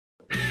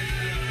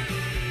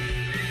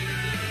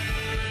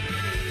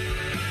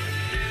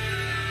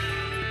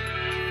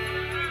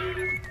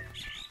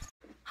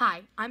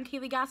Hi, I'm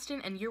Kaylee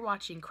Gaston, and you're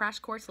watching Crash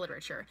Course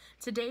Literature.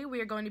 Today we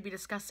are going to be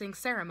discussing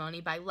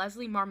Ceremony by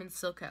Leslie Marmon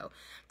Silko.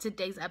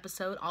 Today's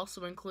episode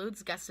also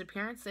includes guest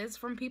appearances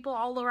from people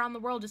all around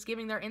the world just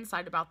giving their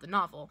insight about the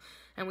novel.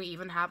 And we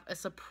even have a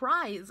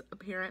surprise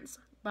appearance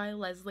by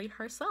Leslie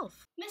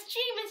herself. Miss G,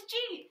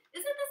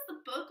 isn't this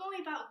the book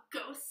only about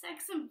ghost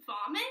sex and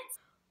vomit?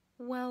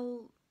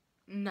 Well,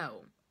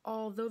 no.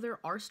 Although there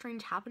are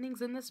strange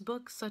happenings in this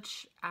book,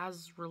 such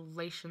as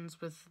relations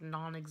with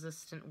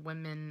non-existent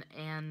women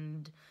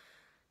and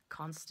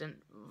constant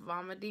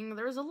vomiting,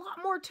 there's a lot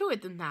more to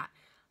it than that.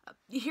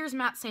 Here's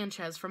Matt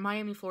Sanchez from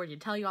Miami, Florida to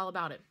tell you all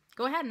about it.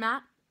 Go ahead,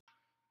 Matt.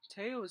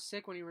 Teo is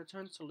sick when he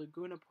returns to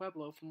Laguna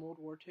Pueblo from World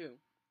War II.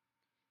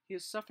 He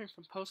is suffering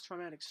from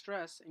post-traumatic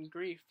stress and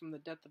grief from the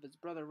death of his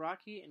brother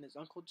Rocky and his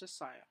uncle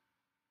Josiah.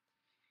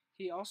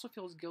 He also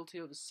feels guilty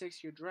of a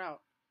 6-year drought,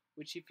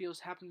 which he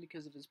feels happened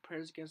because of his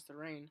prayers against the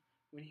rain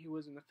when he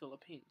was in the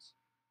Philippines.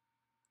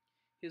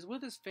 He is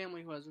with his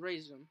family who has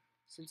raised him,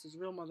 since his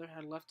real mother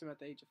had left him at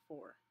the age of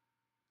 4.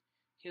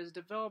 He has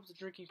developed a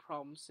drinking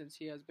problem since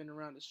he has been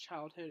around his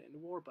childhood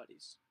and war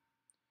buddies.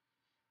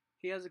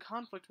 He has a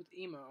conflict with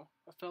Emo,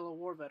 a fellow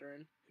war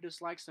veteran, who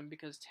dislikes him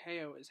because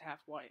Teo is half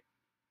white.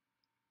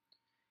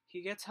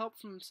 He gets help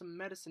from some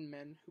medicine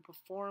men who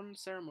perform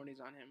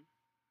ceremonies on him.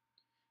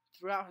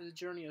 Throughout his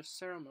journey of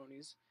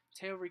ceremonies,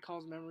 Teo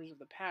recalls memories of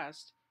the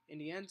past, and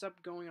he ends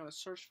up going on a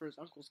search for his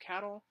uncle's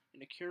cattle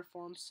and a cure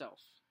for himself.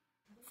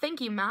 Thank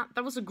you, Matt.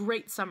 That was a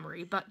great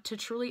summary, but to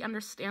truly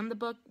understand the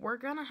book, we're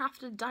gonna have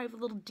to dive a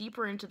little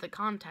deeper into the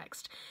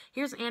context.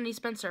 Here's Andy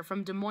Spencer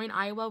from Des Moines,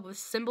 Iowa with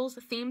symbols,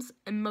 themes,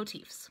 and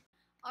motifs.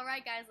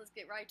 Alright guys, let's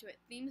get right to it.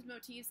 Themes,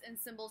 motifs, and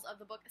symbols of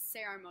the book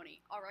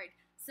Ceremony. Alright,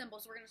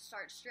 symbols. We're going to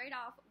start straight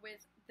off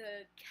with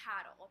the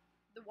cattle.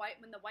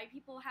 When the white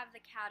people have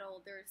the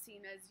cattle, they're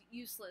seen as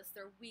useless,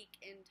 they're weak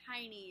and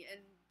tiny, and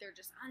they're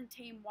just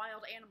untamed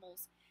wild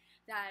animals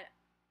that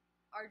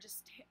are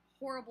just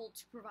horrible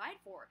to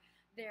provide for.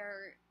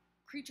 They're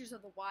creatures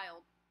of the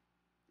wild,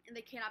 and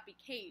they cannot be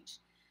caged.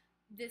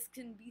 This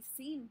can be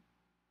seen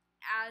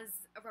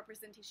as a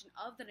representation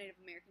of the Native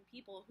American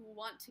people who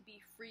want to be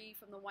free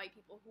from the white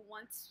people, who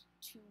want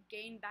to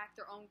gain back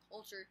their own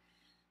culture,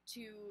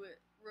 to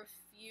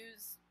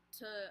refuse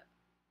to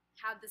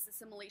have this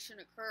assimilation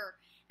occur,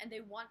 and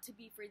they want to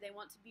be free, they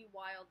want to be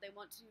wild, they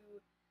want to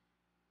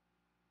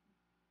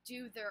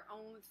do their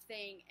own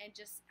thing and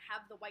just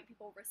have the white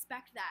people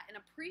respect that and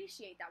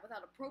appreciate that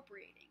without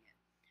appropriating it.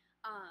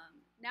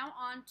 Now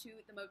on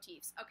to the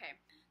motifs. Okay,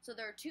 so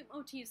there are 2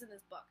 motifs in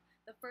this book.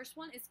 The first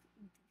one is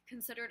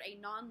considered a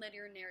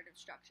non-linear narrative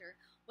structure.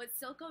 What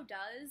Silko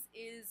does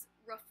is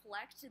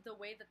reflect the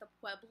way that the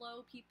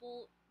Pueblo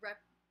people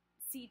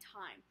see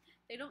time.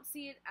 They don't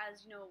see it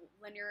as,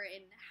 linear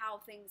in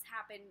how things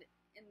happen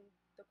in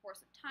the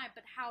course of time,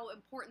 but how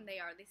important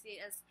they are. They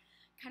see it as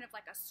kind of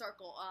like a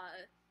circle.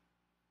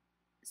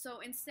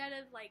 So instead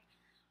of like,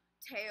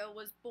 Teo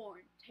was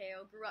born,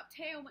 Teo grew up,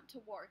 Teo went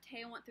to war,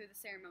 Teo went through the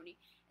ceremony.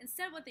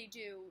 Instead what they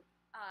do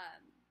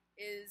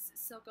is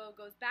Silko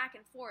goes back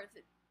and forth.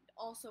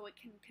 Also, it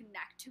can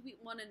connect to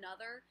one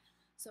another,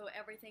 so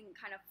everything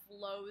kind of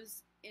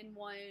flows in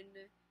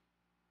one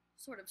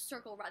sort of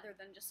circle rather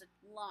than just a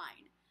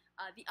line.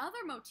 The other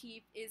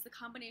motif is the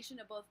combination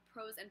of both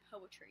prose and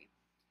poetry.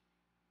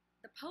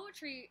 The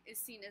poetry is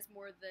seen as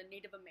more the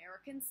Native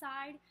American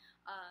side,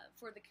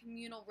 for the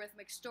communal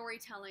rhythmic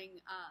storytelling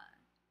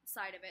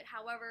side of it.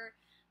 However,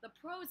 the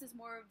prose is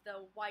more of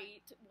the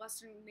white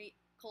Western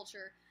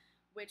culture,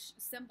 which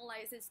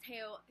symbolizes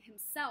Teo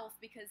himself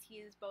because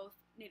he is both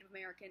Native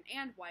American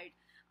and white.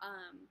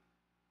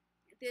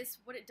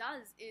 What it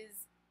does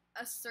is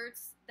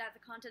asserts that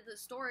the content of the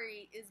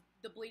story is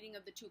the bleeding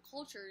of the 2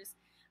 cultures.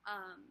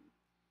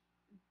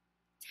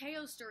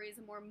 Teo's story is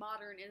a more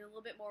modern and a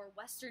little bit more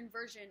Western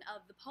version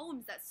of the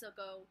poems that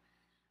Silko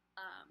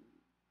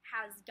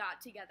has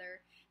got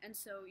together. And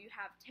so you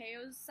have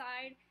Teo's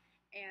side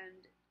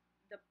and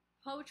the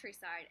poetry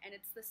side, and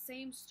it's the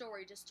same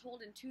story, just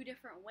told in 2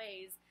 different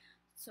ways.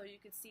 So you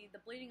could see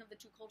the bleeding of the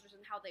 2 cultures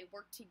and how they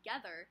work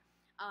together.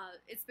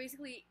 It's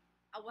basically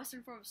a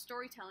Western form of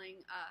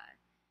storytelling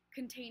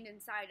contained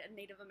inside a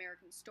Native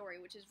American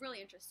story, which is really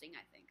interesting,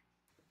 I think.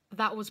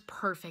 That was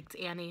perfect,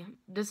 Annie.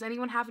 Does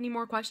anyone have any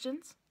more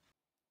questions?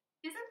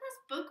 Isn't this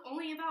book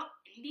only about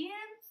Indians?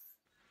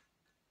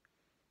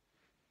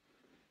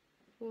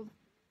 Well,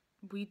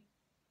 we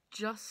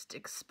just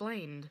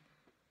explained.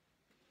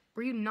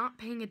 Were you not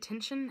paying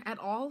attention at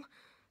all?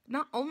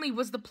 Not only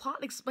was the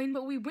plot explained,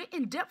 but we went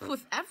in depth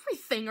with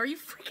everything. Are you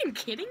freaking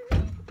kidding me?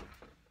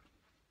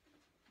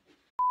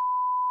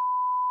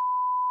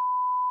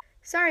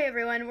 Sorry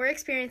everyone, we're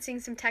experiencing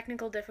some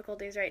technical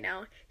difficulties right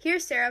now.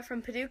 Here's Sarah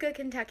from Paducah,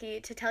 Kentucky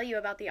to tell you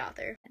about the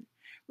author.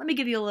 Let me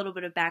give you a little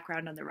bit of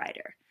background on the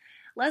writer.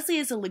 Leslie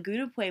is a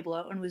Laguna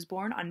Pueblo and was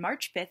born on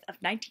March 5th of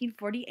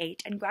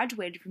 1948 and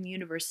graduated from the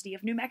University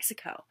of New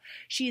Mexico.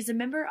 She is a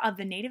member of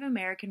the Native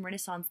American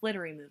Renaissance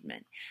Literary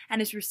Movement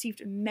and has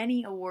received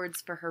many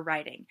awards for her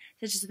writing,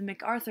 such as the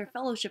MacArthur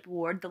Fellowship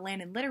Award, the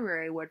Lannan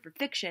Literary Award for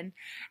Fiction,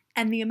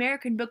 and the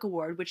American Book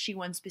Award, which she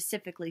won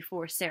specifically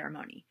for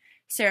Ceremony.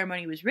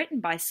 Ceremony was written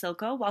by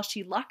Silko while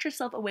she locked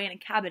herself away in a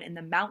cabin in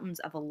the mountains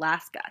of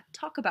Alaska.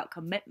 Talk about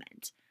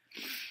commitment.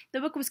 The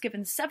book was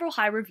given several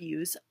high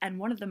reviews, and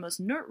one of the most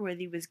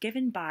noteworthy was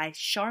given by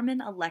Sharman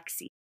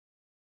Alexie,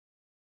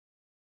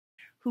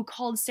 who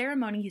called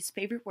Ceremony his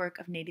favorite work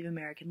of Native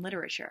American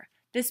literature.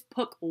 This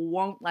book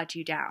won't let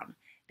you down.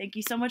 Thank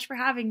you so much for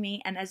having me,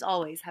 and as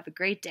always, have a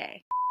great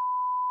day.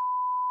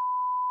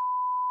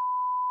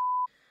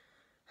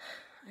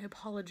 I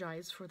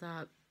apologize for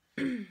that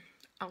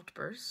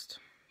outburst,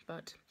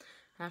 but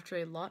after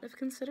a lot of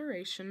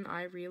consideration,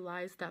 I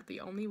realized that the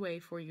only way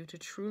for you to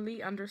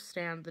truly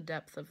understand the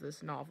depth of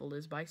this novel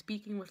is by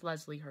speaking with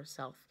Leslie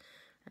herself.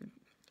 And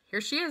here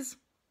she is.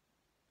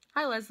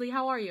 Hi, Leslie.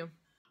 How are you?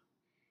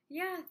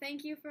 Yeah,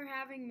 thank you for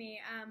having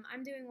me.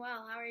 I'm doing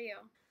well. How are you?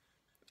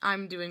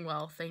 I'm doing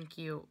well, thank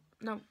you.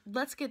 Now,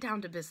 let's get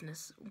down to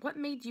business. What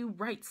made you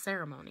write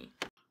Ceremony?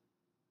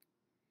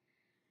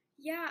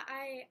 Yeah,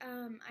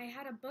 I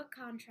had a book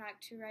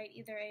contract to write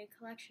either a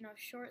collection of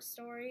short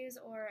stories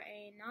or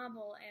a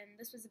novel, and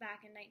this was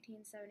back in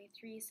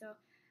 1973, so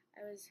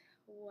I was,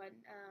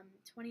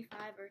 25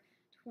 or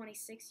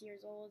 26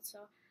 years old,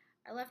 so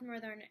I left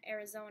northern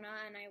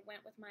Arizona, and I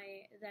went with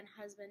my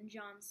then-husband,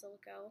 John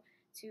Silko,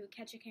 to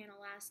Ketchikan,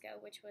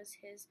 Alaska, which was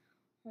his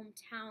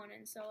hometown,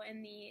 and so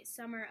in the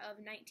summer of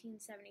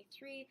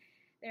 1973,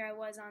 there I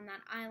was on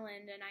that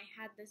island, and I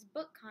had this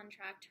book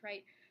contract to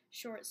write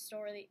short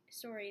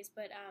stories,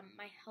 but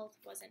my health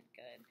wasn't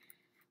good,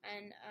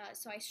 and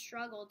so I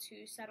struggled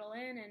to settle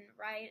in and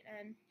write,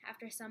 and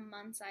after some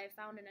months I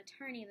found an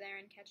attorney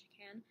there in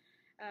Ketchikan.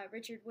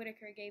 Richard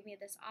Whitaker gave me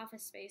this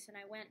office space, and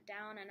I went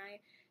down and I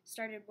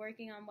started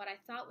working on what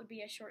I thought would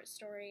be a short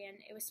story, and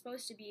it was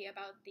supposed to be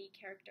about the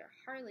character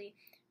Harley,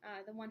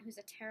 the one who's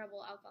a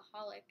terrible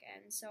alcoholic,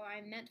 and so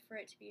I meant for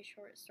it to be a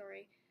short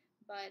story,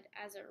 but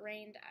as it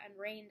rained and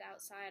rained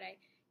outside, I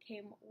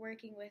came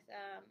working with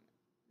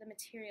the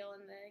material,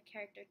 and the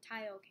character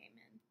Tayo came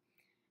in,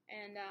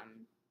 and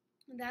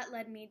that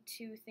led me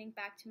to think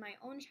back to my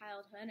own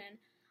childhood,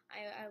 and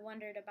I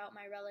wondered about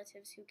my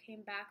relatives who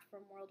came back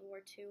from World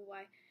War II,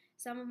 why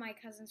some of my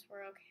cousins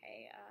were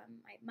okay,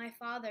 my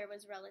father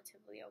was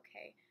relatively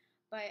okay,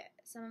 but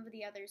some of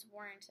the others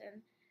weren't,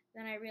 and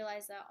then I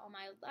realized that all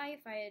my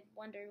life I had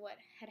wondered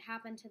what had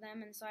happened to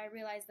them, and so I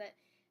realized that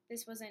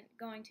this wasn't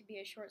going to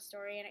be a short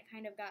story, and it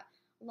kind of got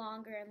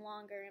longer and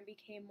longer and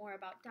became more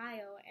about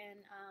Dio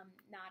and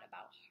not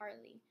about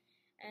Harley.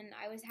 And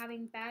I was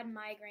having bad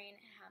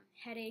migraine,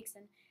 headaches,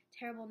 and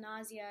terrible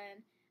nausea,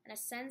 and in a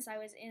sense I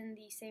was in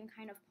the same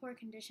kind of poor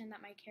condition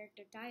that my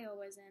character Dio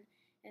was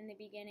in the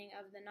beginning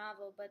of the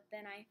novel, but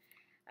then I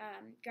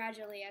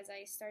gradually, as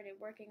I started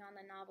working on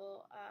the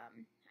novel,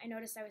 I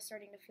noticed I was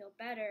starting to feel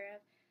better.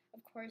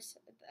 Of course,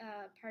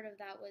 part of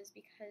that was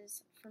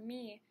because, for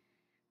me,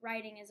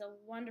 writing is a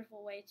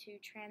wonderful way to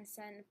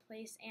transcend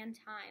place and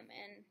time,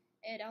 and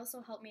it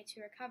also helped me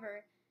to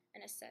recover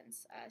in a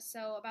sense.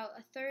 So about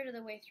a third of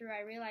the way through,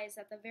 I realized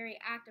that the very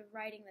act of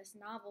writing this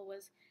novel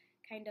was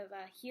kind of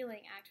a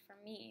healing act for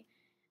me.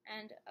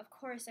 And of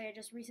course, I had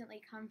just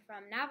recently come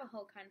from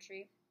Navajo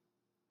country,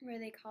 where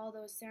they call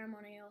those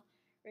ceremonial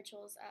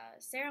rituals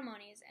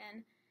ceremonies,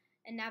 and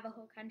in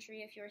Navajo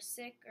country, if you're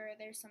sick or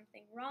there's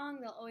something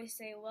wrong, they'll always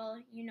say, well,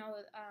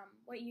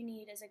 what you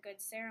need is a good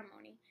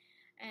ceremony.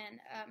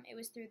 And it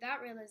was through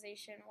that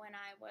realization, when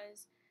I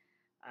was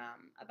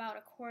about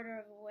a quarter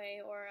of the way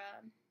or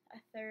a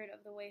third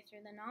of the way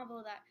through the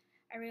novel, that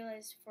I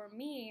realized for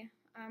me,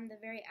 the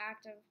very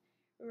act of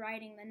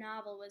writing the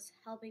novel was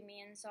helping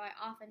me. And so I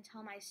often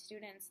tell my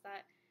students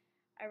that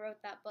I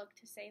wrote that book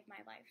to save my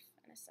life,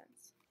 in a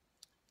sense.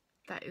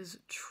 That is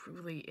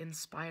truly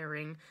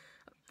inspiring.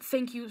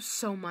 Thank you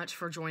so much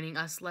for joining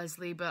us,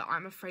 Leslie, but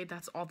I'm afraid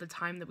that's all the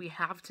time that we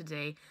have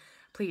today.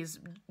 Please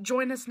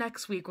join us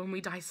next week when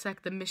we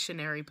dissect The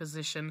Missionary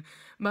Position,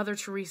 Mother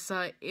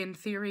Teresa in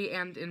Theory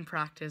and in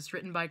Practice,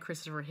 written by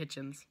Christopher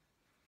Hitchens.